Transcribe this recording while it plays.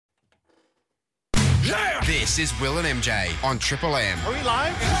This is Will and MJ on Triple M. Are we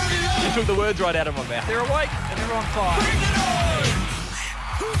live? You took the words right out of my mouth. They're awake and they're on fire.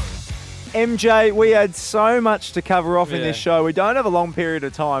 MJ, we had so much to cover off in this show. We don't have a long period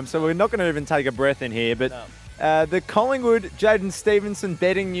of time, so we're not going to even take a breath in here. But the Collingwood Jaden Stevenson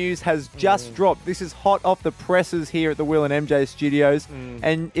betting news has just dropped. This is hot off the presses here at the Will and MJ studios,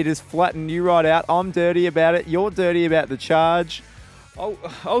 and it has flattened you right out. I'm dirty about it. You're dirty about the charge. I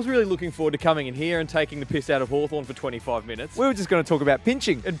was really looking forward to coming in here and taking the piss out of Hawthorn for 25 minutes. We were just going to talk about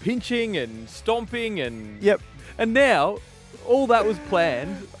pinching. And pinching and stomping and... Yep. And now, all that was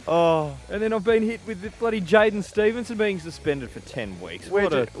planned. Oh. And then I've been hit with the bloody Jaden Stevenson being suspended for 10 weeks. We're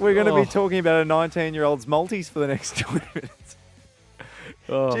going to be talking about a 19-year-old's multis for the next 20 minutes.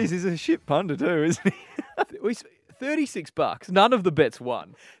 Oh. Jeez, he's a shit punter too, isn't he? $36. None of the bets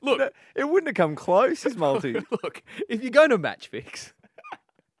won. Look, no, it wouldn't have come close, his multi. Look, if you're going to match fix...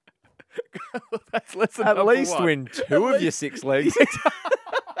 That's lesson At number least one. win two of your 6 legs.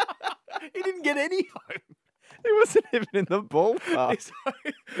 He didn't get any home. He wasn't even in the ballpark.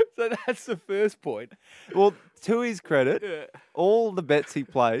 So that's the first point. Well, to his credit, all the bets he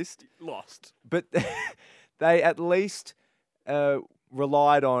placed Lost. but they at least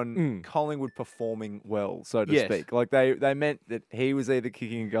relied on Collingwood performing well, so to speak. Like they meant that he was either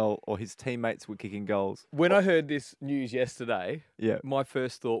kicking a goal or his teammates were kicking goals. When I heard this news yesterday, Yeah. my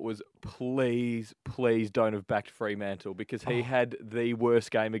first thought was, please don't have backed Fremantle because he had the worst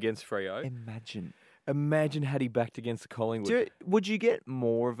game against Freo. Imagine had he backed against the Collingwood. Would you get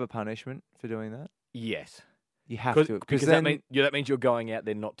more of a punishment for doing that? Yes. You have to. Because then, that means you're going out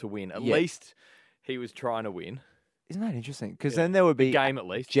there not to win. At least he was trying to win. Isn't that interesting? Because then there would be game at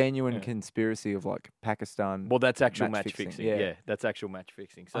least. Genuine conspiracy of like Pakistan. Well, that's actual match fixing. Yeah, that's actual match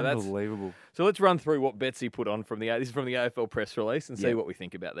fixing. So unbelievable. So let's run through what bets he put on from this is from the AFL press release and see what we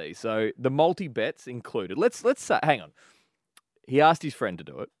think about these. So the multi bets included. Let's say, hang on. He asked his friend to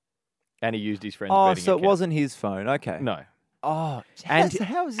do it, and he used his friend's betting so account. it wasn't his phone. Okay. No. Oh, how has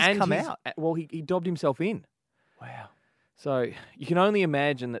this come out? Well, he dobbed himself in. Wow. So you can only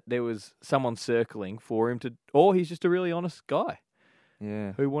imagine that there was someone circling for him to, or he's just a really honest guy.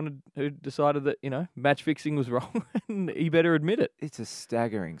 Yeah. Who decided that, match fixing was wrong and he better admit it. It's a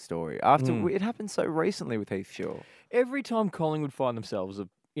staggering story. It happened so recently with Heath Shaw. Every time Collingwood find themselves,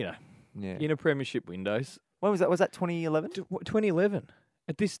 in a premiership windows. When was that? Was that 2011? 2011.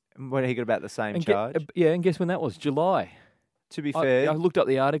 At this, when he got about the same charge. And guess when that was? July. To be fair, I looked up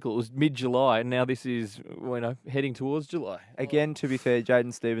the article. It was mid-July, and now this is heading towards July. Again, to be fair,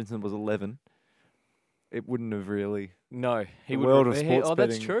 Jaden Stevenson was 11. It wouldn't have really. No, he would. World of sports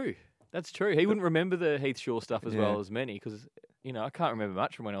betting. That's true. That's true. He wouldn't remember the Heath Shaw stuff as well as many because I can't remember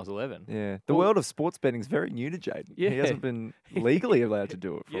much from when I was 11. Yeah, the world of sports betting is very new to Jaden. Yeah, he hasn't been legally allowed to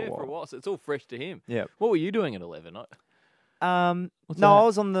do it for a while. For a while. So it's all fresh to him. Yeah. What were you doing at 11? I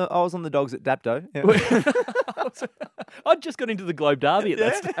was on the dogs at Dapto. Yeah. I'd just got into the Globe Derby at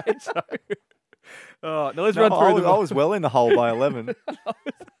that stage. So. Now let's run through I was well in the hole by 11.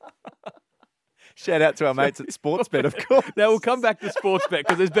 Shout out to our mates at Sportsbet, of course. Now we'll come back to Sportsbet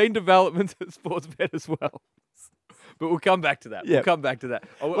because there's been developments at Sportsbet as well. But we'll come back to that. Yeah. We'll come back to that.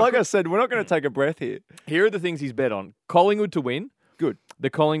 Like I said, we're not going to take a breath here. Here are the things he's bet on. Collingwood to win. Good. The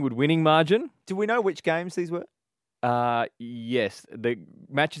Collingwood winning margin. Do we know which games these were? Yes. The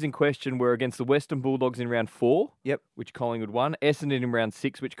matches in question were against the Western Bulldogs in round 4. Yep. Which Collingwood won. Essendon in round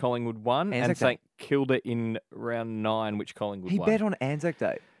 6, which Collingwood won. Anzac and St Kilda in round 9, which Collingwood won. He bet on Anzac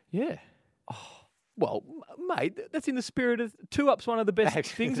Day. Yeah. Oh. Well, mate, that's in the spirit of 2-up's one of the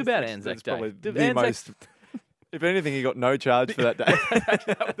best things about Anzac Day. Probably the most. If anything, he got no charge for that day.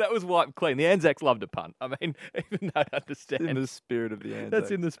 that was wiped clean. The Anzacs loved a punt. I mean, even though I understand. In the spirit of the Anzacs.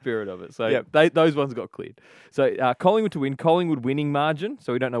 That's in the spirit of it. So those ones got cleared. So Collingwood to win. Collingwood winning margin.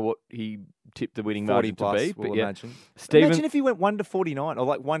 So we don't know what he tipped the winning margin plus, to be. We'll but imagine. Imagine if he went 1 to 49 or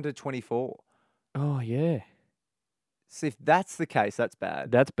like 1 to 24. Oh, yeah. See, if that's the case, that's bad.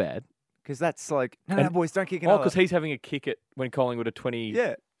 That's bad. Because that's like, no, boys, don't kick another. Oh, because he's having a kick at when Collingwood are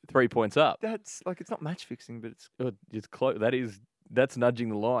 23 points up. That's like, it's not match fixing, but it's close. That's nudging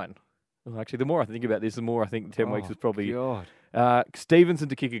the line. Well, actually, the more I think about this, the more I think 10 weeks was probably. God. Stevenson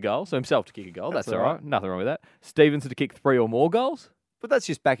to kick a goal, so himself to kick a goal. That's all right. Nothing wrong with that. Stevenson to kick 3 or more goals. But that's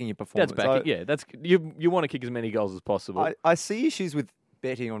just backing your performance. That's backing. That's you want to kick as many goals as possible. I see issues with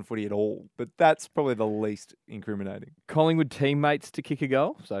betting on footy at all, but that's probably the least incriminating. Collingwood teammates to kick a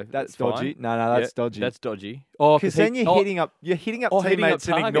goal, so that's dodgy. Fine. No, that's dodgy. That's dodgy. Oh, because then you're hitting up teammates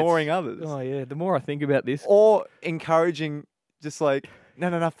and ignoring others. Oh yeah, the more I think about this, or encouraging just like no,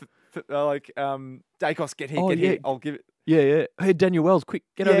 like Dacos, get here, get here. I'll give it. Yeah. Hey, Daniel Wells, quick,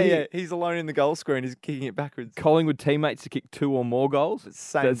 get over here. He's alone in the goal screen. He's kicking it backwards. Collingwood teammates to kick 2 or more goals.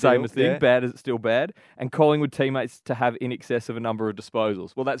 Same thing. Yeah. Bad is still bad. And Collingwood teammates to have in excess of a number of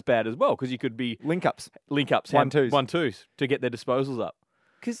disposals. Well, that's bad as well because you could be Link-ups. 1-2s to get their disposals up.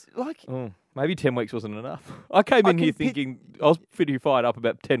 Because, Maybe 10 weeks wasn't enough. I came in here thinking I was pretty fired up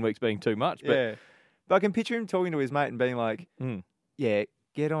about 10 weeks being too much. But yeah. But I can picture him talking to his mate and being like, yeah,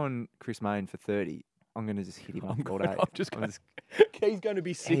 get on Chris Mayne for 30. I'm going to just hit him up all day. He's going to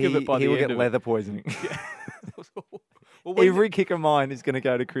be sick of it by the end of it. He will get leather poisoning. Well, Every kick of mine is going to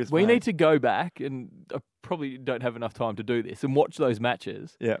go to Chris Mayne. We need to go back, and I probably don't have enough time to do this, and watch those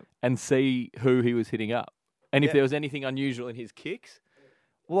matches and see who he was hitting up. And if there was anything unusual in his kicks.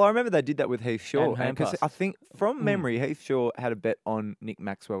 Well, I remember they did that with Heath Shaw. Because I think, from memory, Heath Shaw had a bet on Nick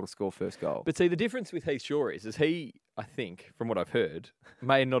Maxwell to score first goal. But see, the difference with Heath Shaw is he, I think, from what I've heard,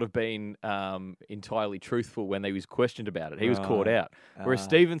 may not have been entirely truthful when he was questioned about it. He was caught out. Whereas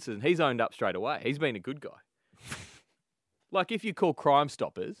Stevenson, he's owned up straight away. He's been a good guy. Like, if you call Crime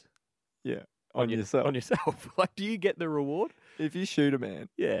Stoppers... Yeah, on yourself. On yourself. Like, do you get the reward? If you shoot a man,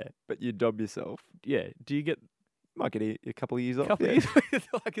 but you dob yourself, do you get... Might get a couple of years off. Years?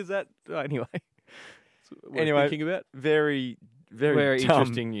 Like, is that... Anyway. Anyway, thinking about? Very, very dumb,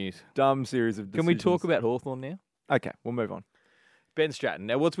 interesting news. Dumb series of decisions. Can we talk about Hawthorn now? Okay, we'll move on. Ben Stratton.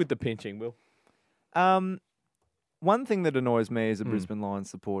 Now, what's with the pinching, Will? One thing that annoys me as a Brisbane Lions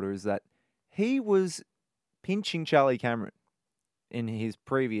supporter is that he was pinching Charlie Cameron in his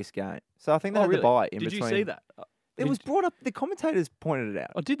previous game. So I think they had the bye in between. Did you see that? It was brought up. The commentators pointed it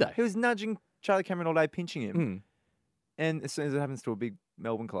out. Oh, did they? He was nudging Charlie Cameron all day, pinching him. And as soon as it happens to a big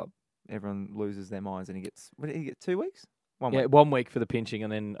Melbourne club, everyone loses their minds, and he gets. What did he get? 2 weeks? 1 week. 1 week for the pinching,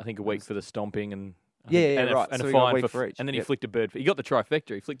 and then I think a week for the stomping, and right. And so a fine for each. And then he flicked a bird. He got the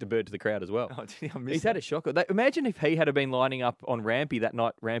trifecta. He flicked a bird to the crowd as well. Oh, did I He's had a shocker. Imagine if he had been lining up on Rampy that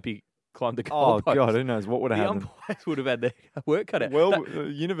night. Rampy climbed the goalpost. Oh God, who knows what would have happened? The umpires would have had their work cut out. Well,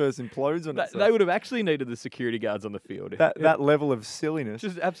 the universe implodes on itself. They would have actually needed the security guards on the field. That level of silliness,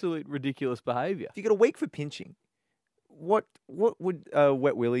 just absolute ridiculous behaviour. If you got a week for pinching, what would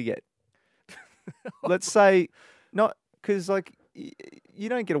Wet Willie get? Let's say not because you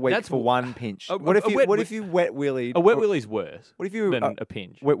don't get a week for one pinch. What if you Wet Willie? A Wet Willie's worse. What if you than a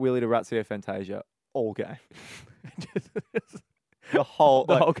pinch? Wet Willie to Razia Fantasia all game. The whole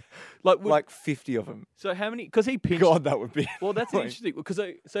like 50 of them. So how many? Because he pinched. God, that would be. Well, that's interesting. Because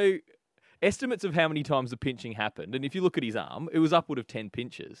so estimates of how many times the pinching happened, and if you look at his arm, it was upward of 10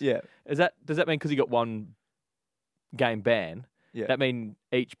 pinches. Yeah. Does that mean because he got one game ban? Yeah. That mean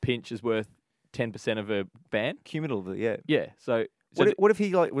each pinch is worth 10% of a ban? Cumulatively, yeah. Yeah. So what if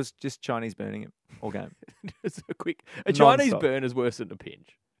he was just Chinese burning him all game? Just a quick. A Chinese burn is worse than a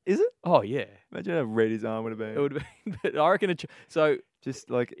pinch. Is it? Oh yeah. Imagine how red his arm would have been. It would have been. But I reckon so.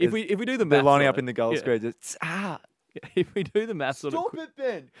 Just like if we do the maths, they're lining up in the goal square. Just If we do the maths on it. Stop it,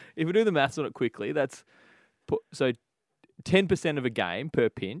 Ben. If we do the maths on it quickly, that's so 10% of a game per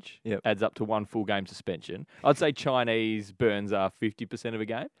pinch adds up to 1 full game suspension. I'd say Chinese burns are 50% of a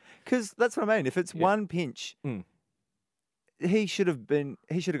game. Because that's what I mean. If it's one pinch, he should have got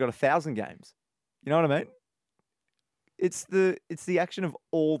 1,000 games. You know what I mean? It's the action of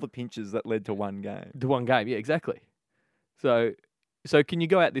all the pinches that led to one game. To one game, yeah, exactly. So can you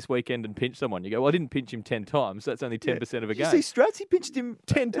go out this weekend and pinch someone? You go, well, I didn't pinch him 10 times. So that's only 10% of a game. You see Strats, he pinched him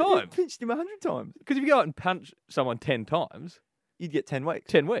 10 times. He pinched him 100 times. Because if you go out and punch someone 10 times, you'd get 10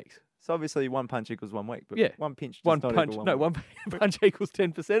 weeks. 10 weeks. So obviously one punch equals 1 week. But one pinch one punch equals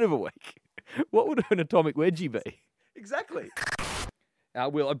 10% of a week. What would an atomic wedgie be? Exactly.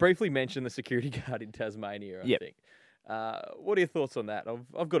 Will, I briefly mentioned the security guard in Tasmania, I think. What are your thoughts on that?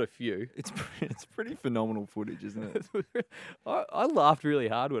 I've got a few. It's pretty phenomenal footage, isn't it? I laughed really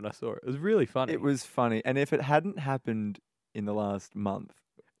hard when I saw it. It was really funny. It was funny. And if it hadn't happened in the last month,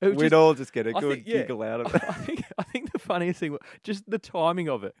 we'd all just get a good giggle out of it. I think the funniest thing was just the timing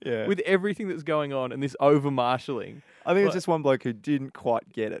of it. Yeah. With everything that's going on and this over-marshalling. I think it's just one bloke who didn't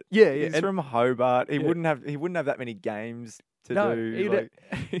quite get it. Yeah. He's from Hobart. He wouldn't have that many games to do.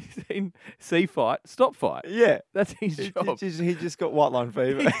 He's seen sea fight, stop fight. Yeah. That's his job. He just got white line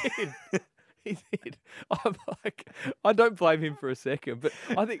fever. He did. I don't blame him for a second, but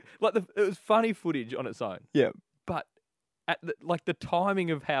I think it was funny footage on its own. Yeah. But at the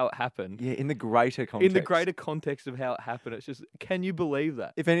timing of how it happened. Yeah, in the greater context. In the greater context of how it happened, it's just, can you believe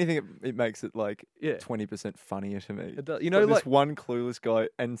that? If anything, it makes it 20% funnier to me. It does. This one clueless guy,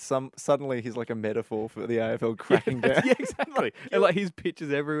 and suddenly he's like a metaphor for the AFL cracking down. Yeah, exactly. And his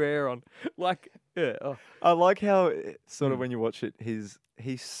pictures everywhere on, I like how sort of when you watch it, he's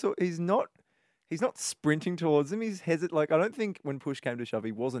he's not sprinting towards him. He's like I don't think when push came to shove,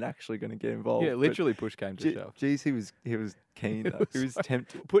 he wasn't actually going to get involved. Yeah, literally push came to shove. Geez, he was keen. Though. He was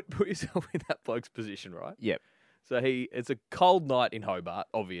tempted. Put yourself in that bloke's position, right? Yep. So it's a cold night in Hobart,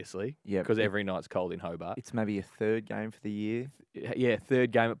 obviously. Yep. Because every night's cold in Hobart. It's maybe a third game for the year. Yeah,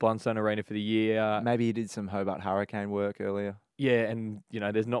 third game at Blundstone Arena for the year. Maybe he did some Hobart Hurricane work earlier. Yeah, and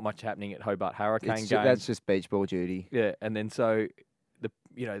there's not much happening at Hobart Hurricane games. That's just beach ball duty. Yeah, and then so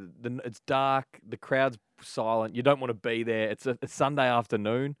it's dark, the crowd's silent. You don't want to be there. It's a Sunday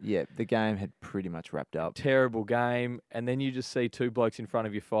afternoon. Yeah, the game had pretty much wrapped up. Terrible game, and then you just see two blokes in front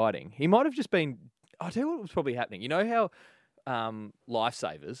of you fighting. He might have just been. I'll tell you what was probably happening. You know how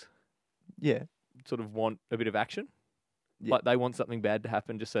lifesavers, sort of want a bit of action. Yeah. Like they want something bad to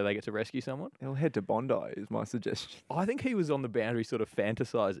happen just so they get to rescue someone. He'll head to Bondi is my suggestion. I think he was on the boundary sort of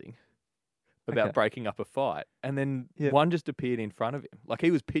fantasizing about breaking up a fight. And then one just appeared in front of him. Like he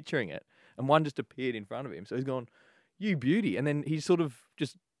was picturing it and one just appeared in front of him. So he's gone, you beauty. And then he sort of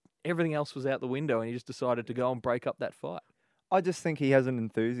just, everything else was out the window and he just decided to go and break up that fight. I just think he has an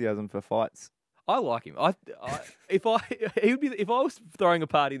enthusiasm for fights. I like him. If I was throwing a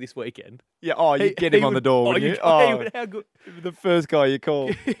party this weekend. Yeah. Oh, you'd get him on the door, wouldn't you? How good? The first guy you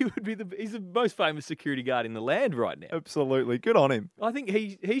call. He would be he's the most famous security guard in the land right now. Absolutely. Good on him. I think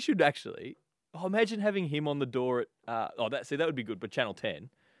he should actually. Imagine having him on the door at. That would be good. But Channel 10.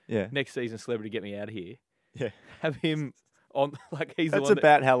 Yeah. Next season, Celebrity Get Me Out of Here. Yeah. Have him on like he's. That's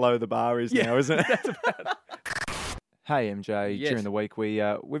about how low the bar is now, isn't it? That's about. Hey MJ, during the week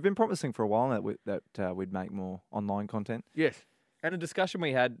we've been promising for a while that we'd make more online content. Yes, and a discussion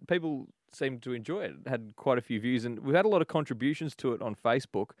we had, people seemed to enjoy it. Had quite a few views, and we've had a lot of contributions to it on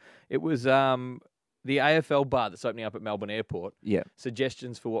Facebook. It was the AFL bar that's opening up at Melbourne Airport. Yeah,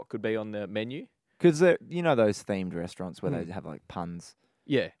 suggestions for what could be on the menu. Because you know those themed restaurants where they have like puns.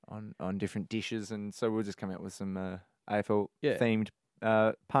 Yeah, on different dishes, and so we'll just come out with some AFL themed.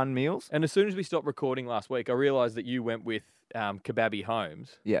 Pun meals. And as soon as we stopped recording last week, I realised that you went with Kebabi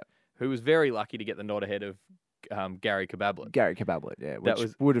Holmes. Yeah. Who was very lucky to get the nod ahead of Gary Kabablet. Gary Kabablet, yeah.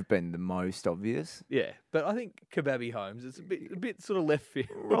 Which would have been the most obvious. Yeah. But I think Kebabi Holmes is a bit sort of left field.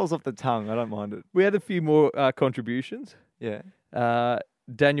 Rolls off the tongue. I don't mind it. We had a few more contributions. Yeah.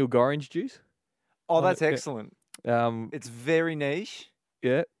 Daniel Gorringe Juice. Oh, that's excellent. It's very niche.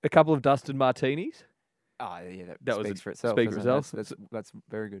 Yeah. A couple of Dustin Martinis. Oh, yeah, that speaks for itself. That's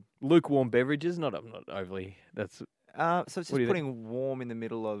very good. Lukewarm beverages, not overly. That's so it's just putting warm in the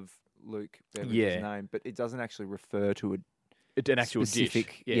middle of Luke Beverage's name, but it doesn't actually refer to an actual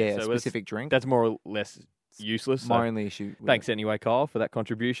specific, dish. So specific drink. That's more or less useless. My only issue. Thanks anyway, Kyle, for that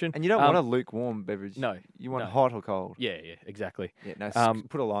contribution. And you don't want a lukewarm beverage. No, you want hot or cold. Yeah, exactly. Yeah, no.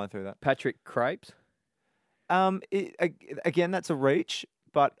 Put a line through that. Patrick Crepes. Again, that's a reach.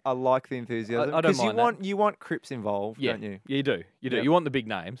 But I like the enthusiasm. I don't mind that. You want Crips involved, don't you? You do. Yep. You want the big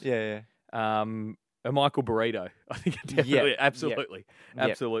names. Yeah. A Michael Burrito. I think definitely, absolutely.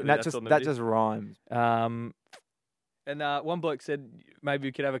 Absolutely. That just rhymes. And one bloke said maybe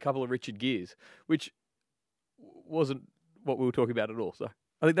we could have a couple of Richard Gears, which wasn't what we were talking about at all. So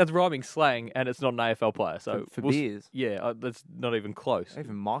I think that's rhyming slang, and it's not an AFL player. So for beers, that's not even close.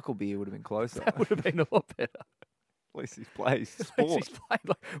 Even Michael Beer would have been closer. That would have been a lot better. At least he's played sport.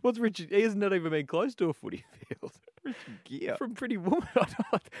 What's Richard? He has not even been close to a footy field. Richard Gere. From Pretty Woman.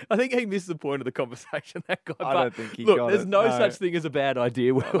 I think he missed the point of the conversation, that guy. I don't think he got it. There's no such thing as a bad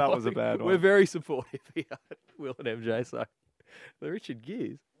idea. That was a bad one. We're very supportive here, Will and MJ. So, the Richard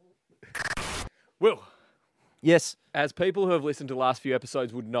Gears. Will. Yes. As people who have listened to the last few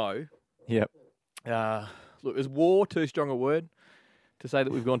episodes would know. Yep. Look, is war too strong a word to say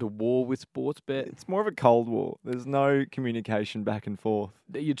that we've gone to war with Sportsbet? It's more of a cold war. There's no communication back and forth.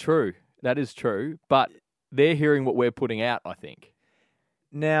 You're true. That is true. But they're hearing what we're putting out, I think.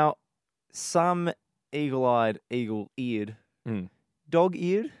 Now, some eagle-eyed, eagle-eared,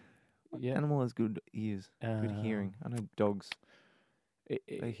 dog-eared? Yeah. Animal has good ears, good hearing. I know dogs.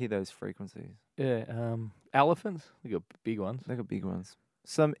 They hear those frequencies. Yeah. Elephants? They got big ones. They got big ones.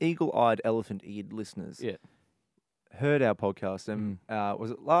 Some eagle-eyed, elephant-eared listeners. Yeah. Heard our podcast and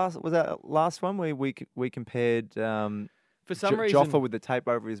was that last one where we compared for some reason Joffa with the tape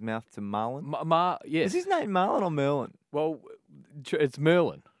over his mouth to Marlin? Yes. Is his name Marlin or Merlin? Well, it's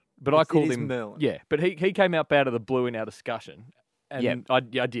Merlin, but I called him Merlin. Yeah, but he came out of the blue in our discussion. And I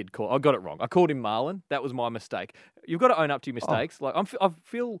did call. I got it wrong. I called him Marlin. That was my mistake. You've got to own up to your mistakes. Like I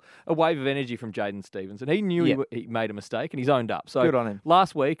feel a wave of energy from Jaden Stevenson. He knew he made a mistake and he's owned up. So good on him.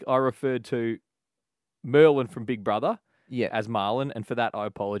 Last week I referred to Merlin from Big Brother as Marlin, and for that I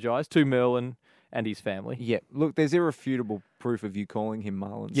apologise to Merlin and his family. Yeah, look, there's irrefutable proof of you calling him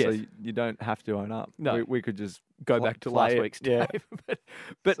Marlon, so Yes. you don't have to own up. No. We could just Go play- back to play last it. week's Yeah. tape.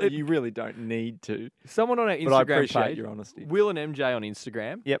 but So you really don't need to. someone on our But I Instagram appreciate page, your honesty. Will and MJ on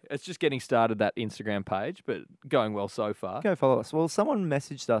Instagram. Yep. It's just getting started, that Instagram page, but going well so far. Go follow us. Well, someone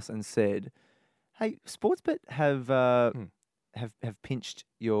messaged us and said, "Hey, Sportsbet have pinched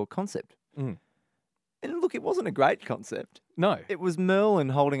your concept." Mm. And look, it wasn't a great concept. No. It was Merlin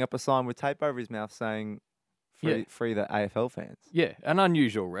holding up a sign with tape over his mouth saying, "Free, Yeah. free the AFL fans." Yeah, an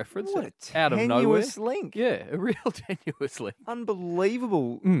unusual reference. What a out of nowhere. tenuous link. Yeah, a real tenuous link.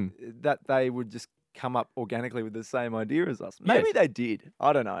 Unbelievable Mm. that they would just come up organically with the same idea as us. Maybe Yes. they did.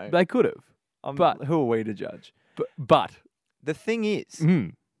 I don't know. They could have. but- who are we to judge? But The thing is,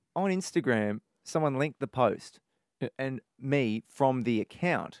 mm, on Instagram, someone linked the post Yeah. and me from the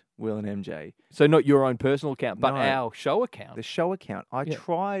account, Will and MJ, so not your own personal account, but No. our show account. the show account. I Yeah.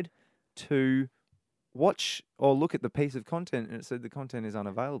 tried to watch or look at the piece of content and it said the content is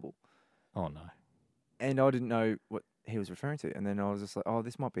unavailable. Oh no. And I didn't know what he was referring to. And then I was just like, oh,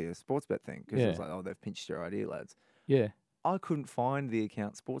 this might be a Sportsbet thing. Because it was Yeah. like, oh, they've pinched your idea, lads. Yeah. I couldn't find the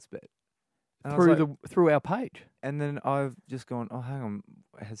account Sportsbet. And I was Through our page. And then I've just gone, oh, hang on,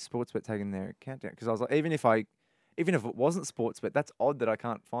 has Sportsbet taken their account down? Because I was like, even if it wasn't Sportsbet, that's odd that I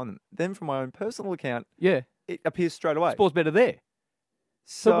can't find them. Then from my own personal account, Yeah. it appears straight away. Sports better there.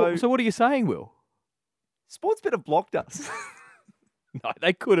 So what are you saying, Will? Sportsbet have blocked us. No,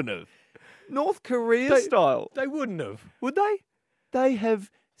 they couldn't have. North Korea They- style. They wouldn't have, would they? They have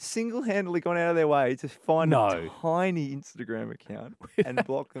single-handedly gone out of their way to find No. a tiny Instagram account and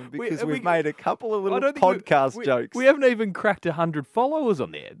block them because we- we've made a couple of I little don't think podcast jokes. We haven't even cracked 100 followers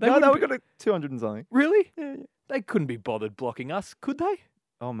on there. no, wouldn't we be- got a 200 and something. Really? Yeah, yeah. They couldn't be bothered blocking us, could they?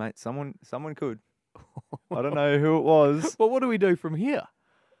 Oh, mate, someone could. I don't know who it was. Well, what do we do from here?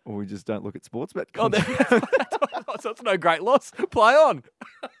 Or we just don't look at Sportsbet Oh, content. so it's no great loss. Play on.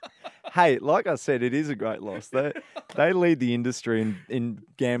 Hey, like I said, it is a great loss. They lead the industry in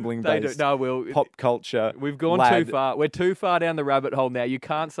gambling They do. based No, Will. pop culture. We've gone lad. too far. We're too far down the rabbit hole now. You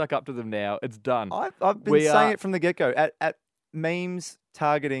can't suck up to them now. It's done. I've been We saying are- it from the get go. At memes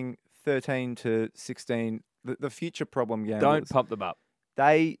targeting 13 to 16, the future problem gamblers. Don't pump them up.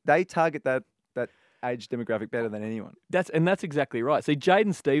 They target that age demographic better than anyone. That's exactly right. See,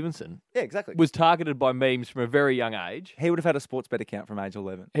 Jaden Stevenson Yeah, exactly. was targeted by memes from a very young age. He would have had a Sportsbet account from age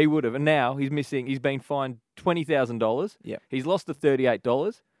 11. He would have, and now he's missing. He's been fined $20,000. Yeah. He's lost the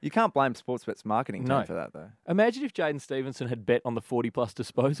 $38. You can't blame Sportsbet's marketing team No. for that, though. Imagine if Jaden Stevenson had bet on the 40-plus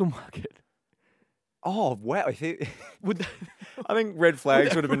disposal market. Oh, wow. Would I think red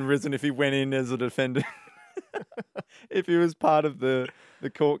flags would have been risen if he went in as a defendant. If he was part of the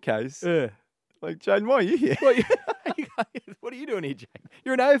court case. yeah. Like, Jaden, why are you here? What are you doing here, Jaden?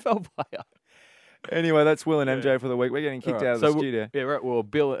 You're an AFL player. Anyway, that's Will and MJ for the week. We're getting kicked All right, out of the so studio. Yeah, right. Well,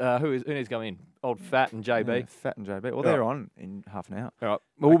 Bill, who needs to go in? Old Fat and JB. Yeah, Fat and JB. Well, All they're right. on in half an hour. All right.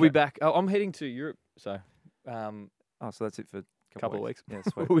 Well, we'll be Okay. back. Oh, I'm heading to Europe, so Oh, so that's it for a couple of weeks. Yeah,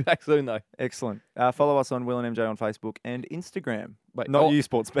 sweet. We'll be back soon, though. Excellent. Follow us on Will and MJ on Facebook and Instagram. Wait, Not oh, you,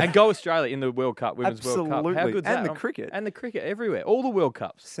 Sportsbet. And go Australia in the World Cup, Women's World Cup. How Absolutely. good's And that? the cricket. And the cricket everywhere. All the World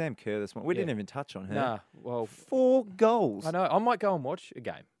Cups. Sam Kerr this morning. We Yeah. didn't even touch on her. Nah, well, 4 goals. I know. I might go and watch a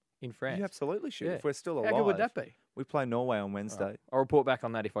game in France. You absolutely should. Yeah. If we're still alive. How good would that be? We play Norway on All Wednesday. right. I'll report back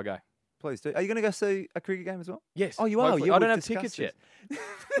on that if I go. Please do. Are you going to go see a cricket game as well? Yes. Oh, you are? hopefully. Yeah, I don't we've have tickets yet. discussed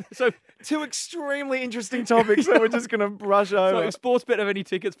So, Two extremely interesting topics that we're just going to brush so over. if Sportsbet have any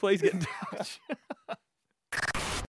tickets, please get in touch.